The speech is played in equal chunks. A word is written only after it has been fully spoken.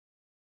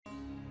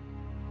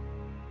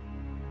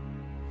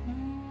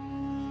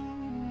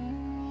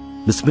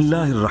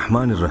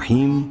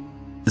बिस्मिल्लाहिर्रहमानिर्रहीम।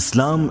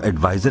 इस्लाम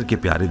एडवाइजर के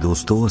प्यारे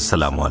दोस्तों,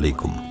 अस्सलाम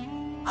वालेकुम।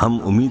 हम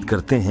उम्मीद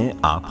करते हैं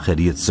आप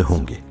खैरियत से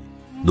होंगे।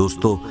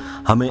 दोस्तों,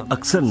 हमें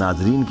अक्सर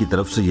नाजरीन की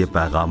तरफ से ये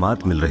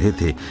पैगामात मिल रहे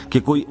थे कि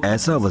कोई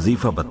ऐसा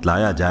वजीफा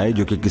बतलाया जाए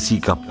जो कि किसी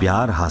का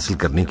प्यार हासिल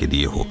करने के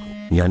लिए हो,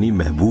 यानी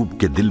महबूब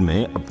के दिल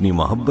में अपनी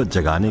मोहब्बत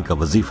जगाने का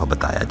वजीफा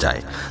बताया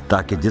जाए,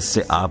 ताकि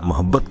जिससे आप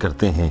मोहब्बत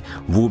करते हैं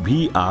वो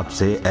भी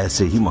आपसे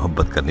ऐसे ही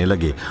मोहब्बत करने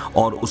लगे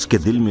और उसके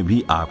दिल में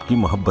भी आपकी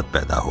मोहब्बत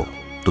पैदा हो।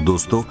 तो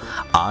दोस्तों,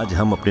 आज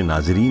हम अपने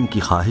नाजरीन की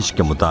ख्वाहिश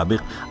के मुताबिक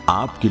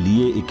आपके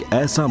लिए एक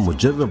ऐसा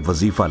मुजर्रब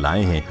वजीफा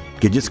लाए हैं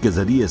कि जिसके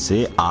ज़रिए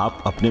से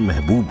आप अपने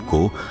महबूब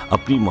को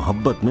अपनी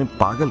मोहब्बत में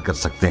पागल कर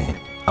सकते हैं,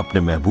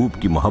 अपने महबूब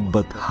की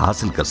मोहब्बत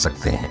हासिल कर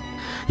सकते हैं।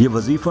 ये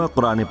वजीफा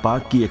कुरान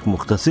पाक की एक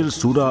मुख्तसर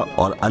सूरा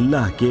और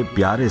अल्लाह के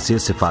प्यारे से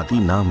सिफाती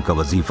नाम का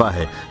वजीफा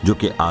है जो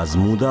कि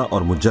आजमूदा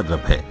और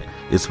मुजर्रब है।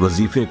 इस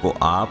वजीफे को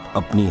आप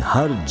अपनी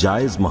हर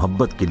जायज़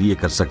मोहब्बत के लिए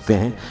कर सकते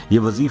हैं। ये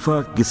वजीफा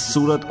किस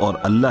सूरत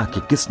और अल्लाह के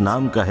किस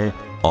नाम का है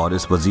और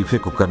इस वजीफे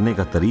को करने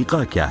का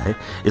तरीका क्या है,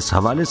 इस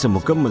हवाले से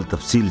मुकम्मल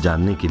तफसील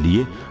जानने के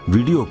लिए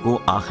वीडियो को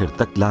आखिर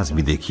तक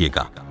लाजमी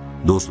देखिएगा।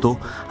 दोस्तों,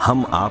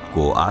 हम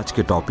आपको आज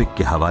के टॉपिक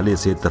के हवाले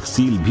से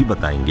तफसील भी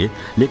बताएंगे,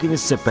 लेकिन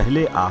इससे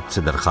पहले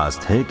आपसे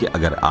दरख्वास्त है कि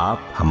अगर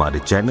आप हमारे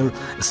चैनल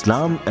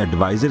इस्लाम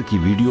एडवाइज़र की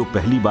वीडियो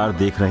पहली बार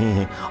देख रहे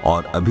हैं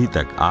और अभी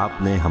तक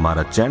आपने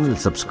हमारा चैनल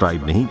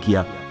सब्सक्राइब नहीं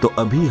किया तो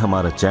अभी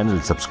हमारा चैनल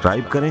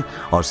सब्सक्राइब करें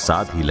और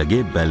साथ ही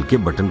लगे बेल के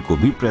बटन को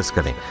भी प्रेस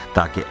करें,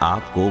 ताकि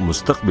आपको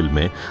मुस्तकबिल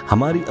में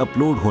हमारी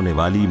अपलोड होने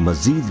वाली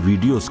मज़ीद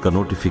वीडियोस का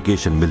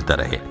नोटिफिकेशन मिलता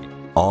रहे।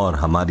 और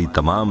हमारी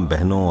तमाम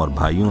बहनों और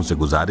भाइयों से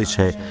गुजारिश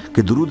है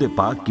कि दुरूद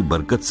पाक की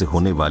बरकत से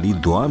होने वाली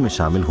दुआ में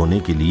शामिल होने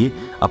के लिए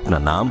अपना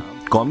नाम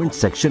कमेंट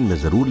सेक्शन में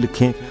ज़रूर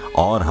लिखें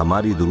और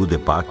हमारी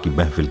दुरूद पाक की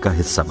महफिल का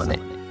हिस्सा बने।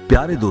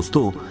 प्यारे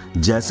दोस्तों,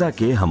 जैसा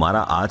कि हमारा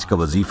आज का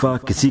वजीफा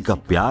किसी का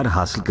प्यार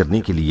हासिल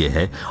करने के लिए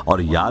है,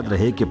 और याद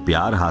रहे कि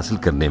प्यार हासिल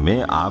करने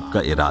में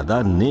आपका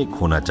इरादा नेक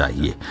होना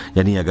चाहिए,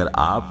 यानी अगर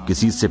आप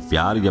किसी से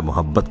प्यार या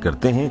मोहब्बत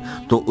करते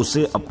हैं तो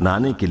उसे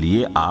अपनाने के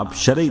लिए आप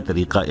शरई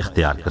तरीका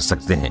इख्तियार कर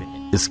सकते हैं।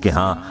 इसके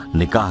यहाँ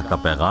निकाह का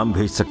पैगाम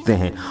भेज सकते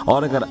हैं,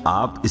 और अगर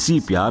आप इसी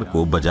प्यार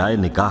को बजाय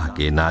निकाह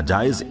के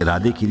नाजायज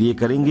इरादे के लिए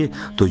करेंगे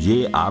तो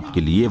ये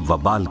आपके लिए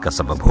वबाल का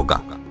सबब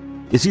होगा।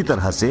 इसी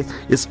तरह से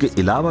इसके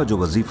अलावा जो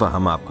वजीफा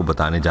हम आपको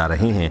बताने जा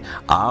रहे हैं,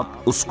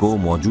 आप उसको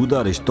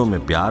मौजूदा रिश्तों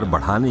में प्यार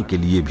बढ़ाने के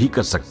लिए भी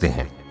कर सकते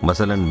हैं।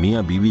 मसलन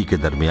मियाँ बीवी के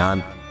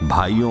दरमियान,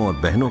 भाइयों और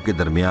बहनों के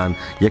दरमियान,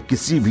 या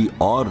किसी भी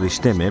और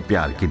रिश्ते में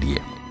प्यार के लिए।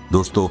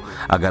 दोस्तों,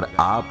 अगर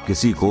आप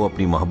किसी को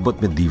अपनी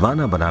मोहब्बत में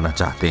दीवाना बनाना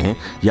चाहते हैं,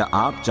 या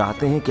आप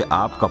चाहते हैं कि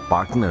आपका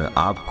पार्टनर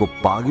आपको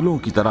पागलों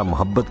की तरह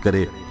मोहब्बत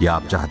करे, या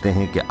आप चाहते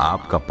हैं कि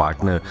आपका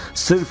पार्टनर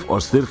सिर्फ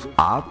और सिर्फ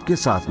आपके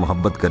साथ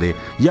मोहब्बत करे,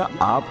 या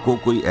आपको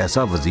कोई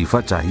ऐसा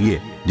वजीफा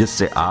चाहिए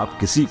जिससे आप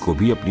किसी को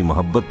भी अपनी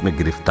मोहब्बत में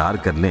गिरफ्तार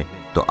कर लें,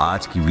 तो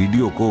आज की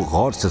वीडियो को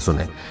गौर से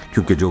सुनें,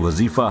 क्योंकि जो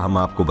वजीफा हम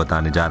आपको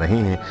बताने जा रहे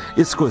हैं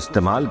इसको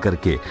इस्तेमाल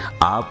करके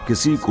आप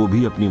किसी को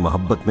भी अपनी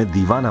मोहब्बत में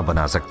दीवाना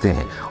बना सकते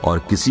हैं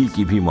और किसी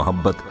की भी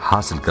मोहब्बत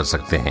हासिल कर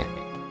सकते हैं।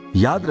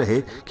 याद रहे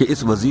कि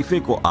इस वजीफे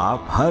को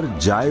आप हर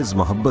जायज़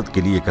मोहब्बत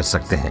के लिए कर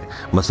सकते हैं,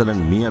 मसलन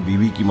मियाँ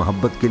बीवी की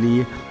मोहब्बत के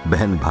लिए,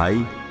 बहन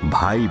भाई,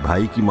 भाई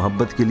भाई की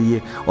मोहब्बत के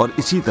लिए, और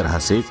इसी तरह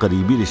से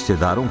करीबी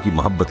रिश्तेदारों की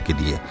मोहब्बत के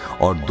लिए,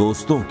 और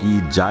दोस्तों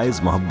की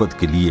जायज़ मोहब्बत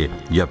के लिए,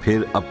 या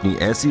फिर अपनी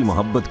ऐसी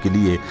मोहब्बत के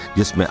लिए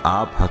जिसमें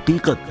आप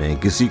हकीकत में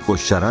किसी को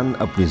शरन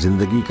अपनी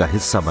ज़िंदगी का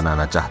हिस्सा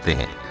बनाना चाहते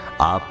हैं।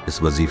 आप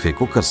इस वजीफे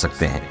को कर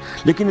सकते हैं,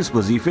 लेकिन इस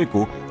वजीफे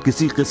को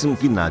किसी किस्म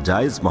की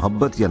नाजायज़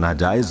मोहब्बत या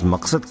नाजायज़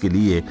मकसद के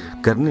लिए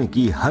करने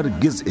की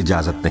हरगिज़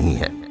इजाज़त नहीं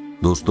है।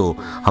 दोस्तों,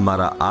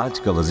 हमारा आज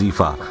का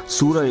वजीफा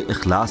सूरह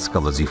इखलास का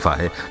वजीफा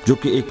है, जो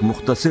कि एक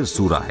मुख्तसर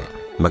सूरा है,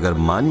 मगर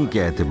मानी के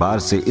एतबार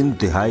से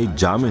इंतहाई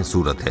जामे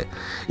सूरत है।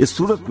 इस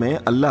सूरत में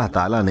अल्लाह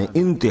ताला ने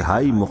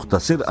इंतहाई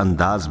मुख्तसर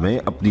अंदाज में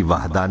अपनी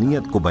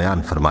वहदानियत को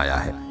बयान फरमाया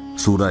है।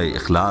 सूरह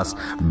इखलास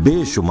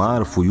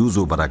बेशुमार फयूज़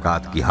व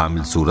बरक़ात की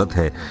हामिल सूरत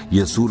है।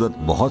 यह सूरत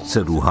बहुत से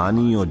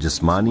रूहानी और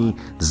जिस्मानी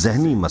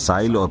ज़हनी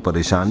मसाइल और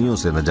परेशानियों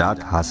से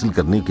निजात हासिल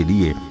करने के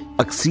लिए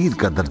अक्सीर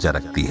का दर्जा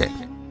रखती है।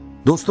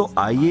 दोस्तों,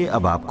 आइए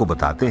अब आपको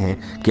बताते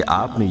हैं कि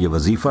आपने ये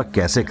वजीफा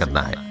कैसे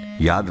करना है।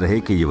 याद रहे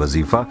कि ये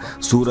वजीफा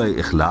सूरह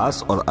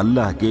इखलास और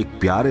अल्लाह के एक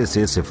प्यारे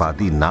से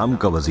सिफाती नाम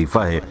का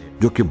वजीफा है,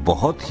 जो कि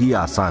बहुत ही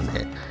आसान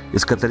है।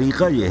 इसका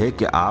तरीका यह है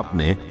कि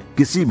आपने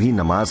किसी भी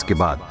नमाज के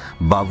बाद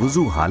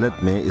बावुज़ू हालत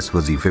में इस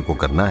वजीफे को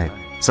करना है।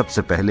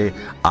 सबसे पहले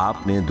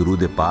आपने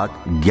दुरूद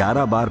पाक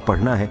 11 बार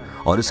पढ़ना है,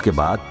 और इसके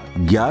बाद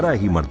 11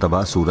 ही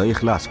मरतबा सूरह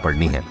इखलास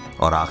पढ़नी है,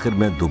 और आखिर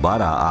में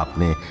दोबारा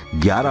आपने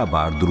 11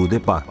 बार दुरूद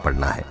पाक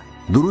पढ़ना है।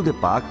 दुरूद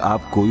पाक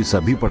आप कोई सा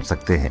भी पढ़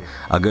सकते हैं,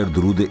 अगर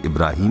दुरूद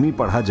इब्राहिमी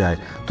पढ़ा जाए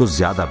तो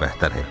ज़्यादा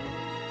बेहतर है।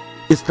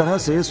 इस तरह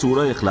से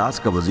सूरह इखलास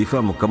का वजीफा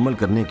मुकम्मल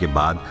करने के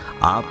बाद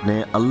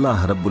आपने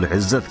अल्लाह रब्बुल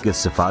इज़्ज़त के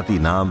सिफाती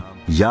नाम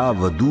या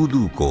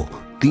वदूदू को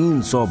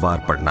 300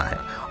 बार पढ़ना है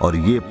और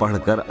ये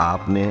पढ़कर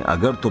आपने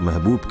अगर तो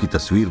महबूब की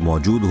तस्वीर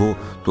मौजूद हो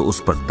तो उस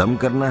पर दम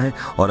करना है,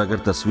 और अगर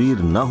तस्वीर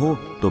न हो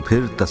तो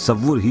फिर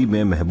तसव्वुर ही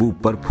में महबूब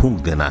पर फूंक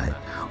देना है,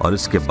 और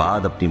इसके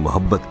बाद अपनी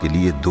मोहब्बत के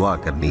लिए दुआ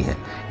करनी है।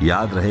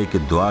 याद रहे कि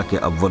दुआ के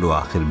अव्वल व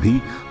आखिर भी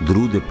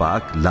दुरूद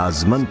पाक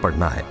लाजमन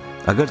पढ़ना है,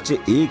 अगरचे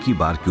एक ही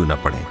बार क्यों न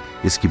पढ़ें।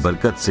 इसकी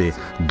बरकत से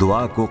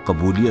दुआ को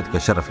कबूलियत का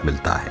शरफ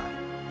मिलता है।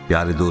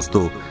 प्यारे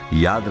दोस्तों,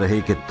 याद रहे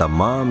कि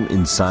तमाम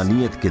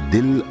इंसानियत के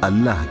दिल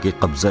अल्लाह के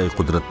कब्ज़े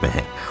कुदरत में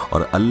हैं,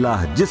 और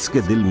अल्लाह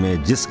जिसके दिल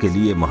में जिसके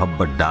लिए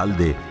मोहब्बत डाल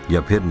दे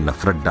या फिर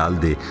नफरत डाल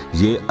दे,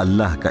 ये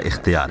अल्लाह का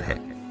इख्तियार है।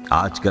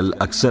 आजकल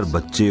अक्सर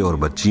बच्चे और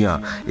बच्चियां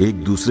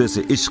एक दूसरे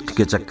से इश्क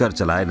के चक्कर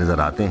चलाए नजर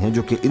आते हैं,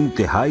 जो कि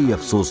इंतहाई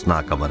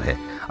अफसोसनाक अमर है।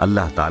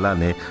 अल्लाह ताला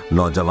ने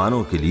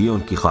नौजवानों के लिए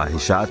उनकी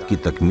ख्वाहिशात की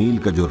तकमील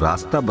का जो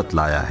रास्ता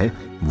बतलाया है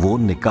वो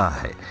निकाह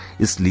है।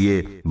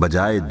 इसलिए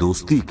बजाय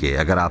दोस्ती के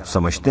अगर आप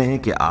समझते हैं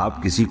कि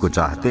आप किसी को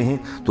चाहते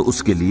हैं तो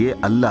उसके लिए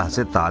अल्लाह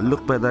से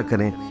ताल्लुक़ पैदा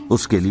करें,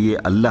 उसके लिए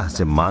अल्लाह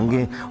से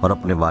मांगें और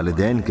अपने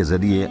वालिदैन के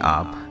ज़रिए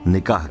आप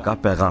निकाह का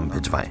पैगाम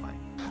भिजवाएं।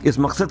 इस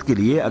मकसद के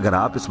लिए अगर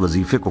आप इस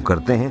वजीफे को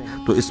करते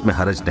हैं तो इसमें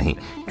हरज नहीं,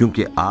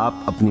 क्योंकि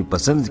आप अपनी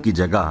पसंद की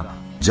जगह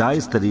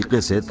जायज़ तरीके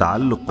से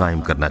ताल्लुक़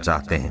कायम करना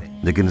चाहते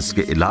हैं। लेकिन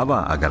इसके अलावा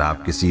अगर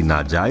आप किसी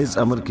नाजायज़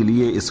अमर के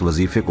लिए इस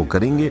वजीफे को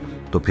करेंगे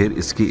तो फिर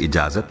इसकी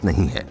इजाज़त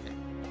नहीं है।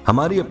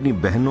 हमारी अपनी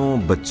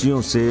बहनों,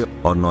 बच्चियों से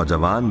और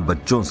नौजवान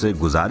बच्चों से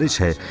गुजारिश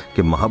है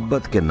कि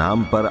मोहब्बत के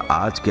नाम पर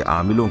आज के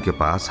आमिलों के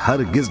पास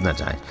हरगिज़ न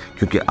जाएं,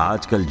 क्योंकि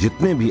आजकल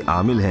जितने भी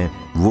आमिल हैं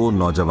वो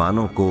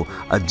नौजवानों को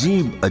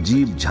अजीब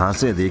अजीब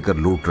झांसे देकर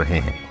लूट रहे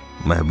हैं।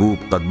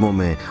 महबूब कदमों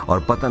में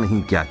और पता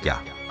नहीं क्या क्या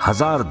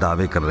हजार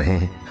दावे कर रहे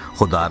हैं।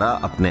 खुदारा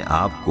अपने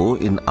आप को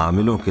इन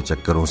आमिलों के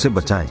चक्करों से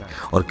बचाएं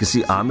और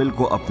किसी आमिल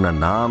को अपना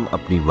नाम,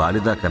 अपनी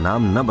वालिदा का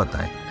नाम न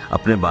बताएं।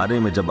 अपने बारे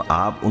में जब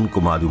आप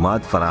उनको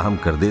मालूमात फराहम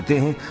कर देते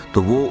हैं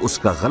तो वो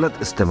उसका गलत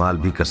इस्तेमाल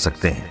भी कर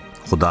सकते हैं।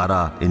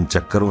 खुदारा इन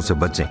चक्करों से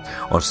बचें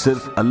और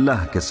सिर्फ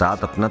अल्लाह के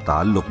साथ अपना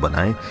ताल्लुक़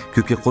बनाएं,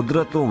 क्योंकि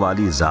कुदरतों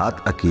वाली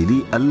ज़ात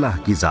अकेली अल्लाह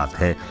की ज़ात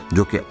है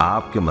जो कि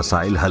आपके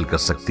मसाइल हल कर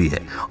सकती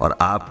है और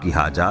आपकी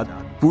हाजात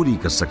पूरी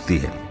कर सकती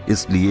है।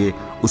 इसलिए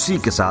उसी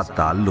के साथ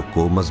ताल्लुक़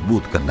को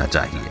मजबूत करना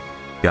चाहिए।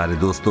 प्यारे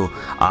दोस्तों,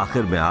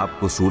 आखिर में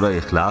आपको सूरह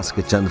इखलास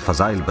के चंद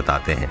फ़ज़ाइल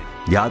बताते हैं।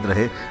 याद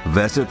रहे,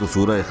 वैसे तो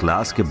सूरह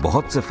इखलास के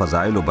बहुत से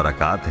फ़ज़ाइल व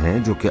बरक़ात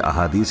हैं जो कि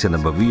अहादीस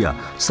नबविया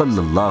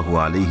सल्लल्लाहु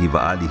अलैहि व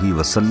आलिहि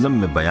वसल्लम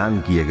में बयान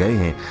किए गए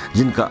हैं,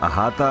 जिनका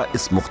अहाता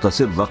इस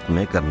मुख्तसर वक्त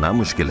में करना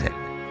मुश्किल है।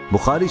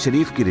 बुखारी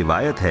शरीफ की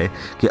रिवायत है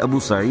कि अबू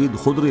सईद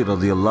खुदरी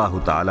रज़ियल्लाहु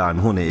ताला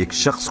अन्हु ने एक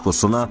शख्स को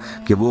सुना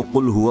कि वो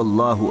कुल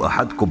हुवल्लाहु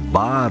अहद को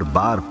बार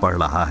बार पढ़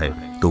रहा है,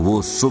 तो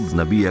वो सुबह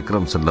नबी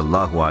अकरम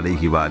सल्लल्लाहु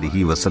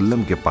अलैहि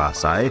वसल्लम के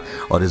पास आए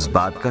और इस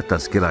बात का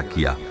तज़किरा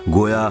किया।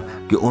 गोया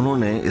कि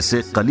उन्होंने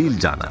इसे कलील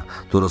जाना,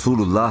 तो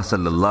रसूलुल्लाह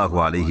सल्लल्लाहु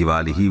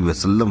अलैहि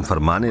वसल्लम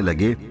फरमाने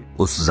लगे,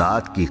 उस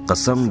ज़ात की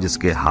कसम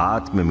जिसके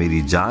हाथ में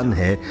मेरी जान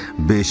है,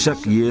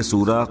 बेशक ये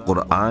सूरा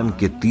कुरान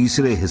के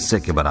तीसरे हिस्से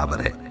के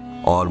बराबर है।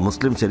 और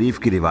मुस्लिम शरीफ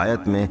की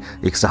रिवायत में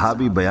एक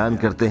सहाबी बयान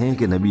करते हैं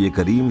कि नबी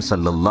करीम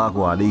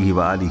सल्लल्लाहु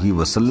अलैहि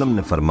वसल्लम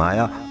ने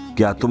फरमाया,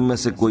 क्या तुम में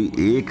से कोई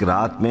एक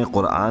रात में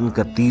कुरान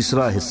का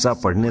तीसरा हिस्सा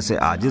पढ़ने से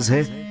आजिज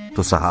है?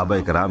 तो सहाबा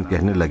कराम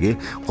कहने लगे,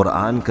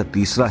 कुरान का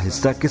तीसरा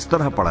हिस्सा किस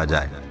तरह पढ़ा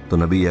जाए? तो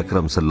नबी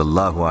अकरम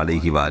सल्लल्लाहु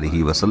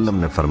अलैहि वसल्लम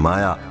ने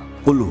फरमाया,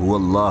 कुल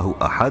हुवल्लाहु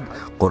अहद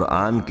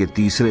कुरान के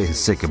तीसरे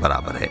हिस्से के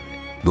बराबर है।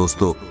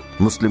 दोस्तों,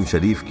 मुस्लिम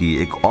शरीफ की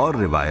एक और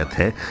रिवायत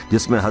है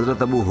जिसमें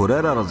हज़रत अबू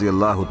हुरैरा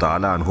रज़ियल्लाहु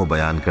ताला अन्हु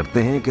बयान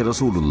करते हैं कि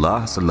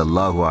रसूलुल्लाह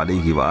सल्लल्लाहु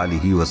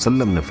अलैहि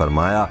वसल्लम ने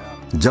फरमाया,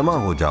 जमा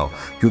हो जाओ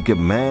क्योंकि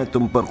मैं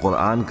तुम पर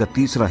कुरान का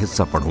तीसरा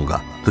हिस्सा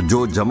पढ़ूंगा। तो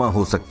जो जमा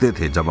हो सकते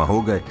थे जमा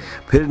हो गए।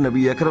 फिर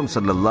नबी अकरम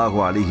सल्लल्लाहु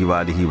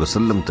अलैहि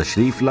वसल्लम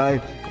तशरीफ़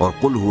लाए और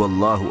कुल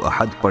हुवल्लाहु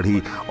अहद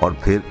पढ़ी और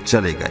फिर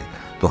चले गए।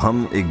 तो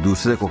हम एक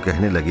दूसरे को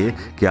कहने लगे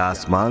कि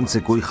आसमान से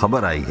कोई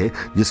खबर आई है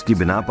जिसकी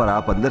बिना पर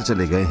आप अंदर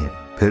चले गए हैं।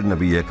 फिर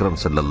नबी अकरम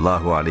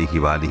सल्लल्लाहु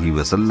अलैहि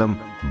वसल्लम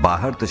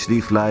बाहर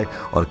तशरीफ़ लाए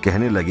और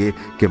कहने लगे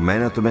कि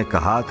मैंने तुम्हें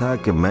कहा था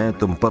कि मैं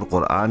तुम पर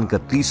कुरान का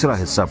तीसरा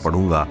हिस्सा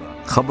पढ़ूंगा।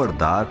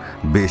 खबरदार,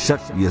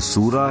 बेशक ये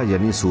सूरा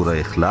यानी सूरह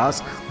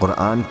इखलास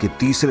कुरान के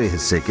तीसरे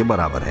हिस्से के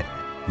बराबर है।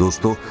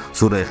 दोस्तों,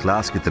 सूरह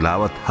इखलास की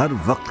तिलावत हर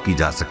वक्त की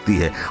जा सकती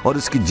है और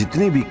इसकी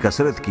जितनी भी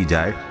कसरत की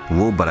जाए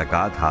वो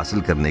बरक़ात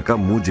हासिल करने का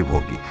मूजिब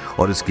होगी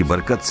और इसकी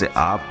बरकत से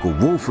आपको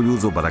वो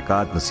फयूज़ व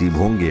बरक़ात नसीब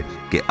होंगे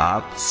कि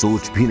आप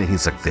सोच भी नहीं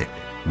सकते।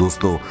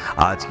 दोस्तों,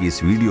 आज की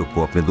इस वीडियो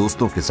को अपने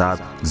दोस्तों के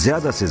साथ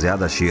ज़्यादा से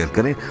ज़्यादा शेयर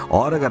करें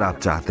और अगर आप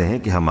चाहते हैं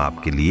कि हम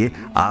आपके लिए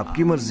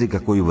आपकी मर्ज़ी का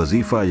कोई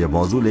वजीफ़ा या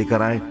मौजू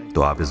लेकर आएँ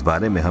तो आप इस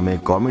बारे में हमें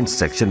कमेंट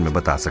सेक्शन में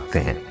बता सकते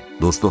हैं।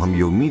 दोस्तों, हम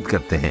ये उम्मीद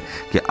करते हैं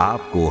कि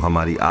आपको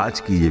हमारी आज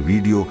की ये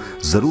वीडियो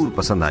ज़रूर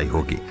पसंद आई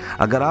होगी।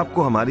 अगर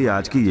आपको हमारी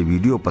आज की ये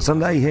वीडियो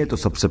पसंद आई है तो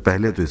सबसे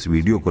पहले तो इस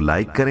वीडियो को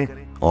लाइक करें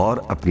اور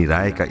اپنی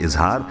رائے کا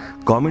اظہار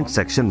کامنٹ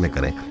سیکشن میں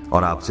کریں۔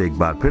 اور آپ سے ایک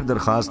بار پھر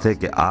درخواست ہے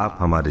کہ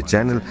آپ ہمارے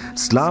چینل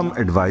اسلام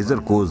ایڈوائزر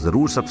کو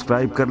ضرور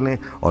سبسکرائب کر لیں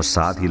اور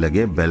ساتھ ہی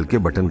لگے بیل کے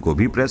بٹن کو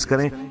بھی پریس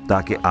کریں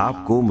تاکہ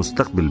آپ کو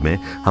مستقبل میں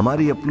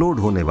ہماری اپلوڈ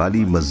ہونے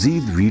والی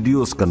مزید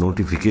ویڈیوز کا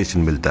نوٹیفیکیشن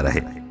ملتا رہے۔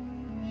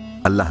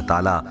 اللہ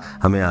تعالی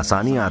ہمیں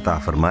آسانیاں عطا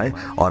فرمائے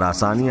اور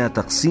آسانیاں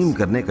تقسیم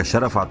کرنے کا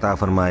شرف عطا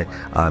فرمائے،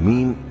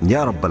 آمین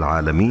یا رب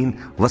العالمین۔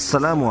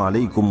 والسلام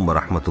علیکم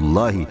ورحمۃ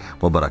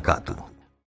اللہ وبرکاتہ۔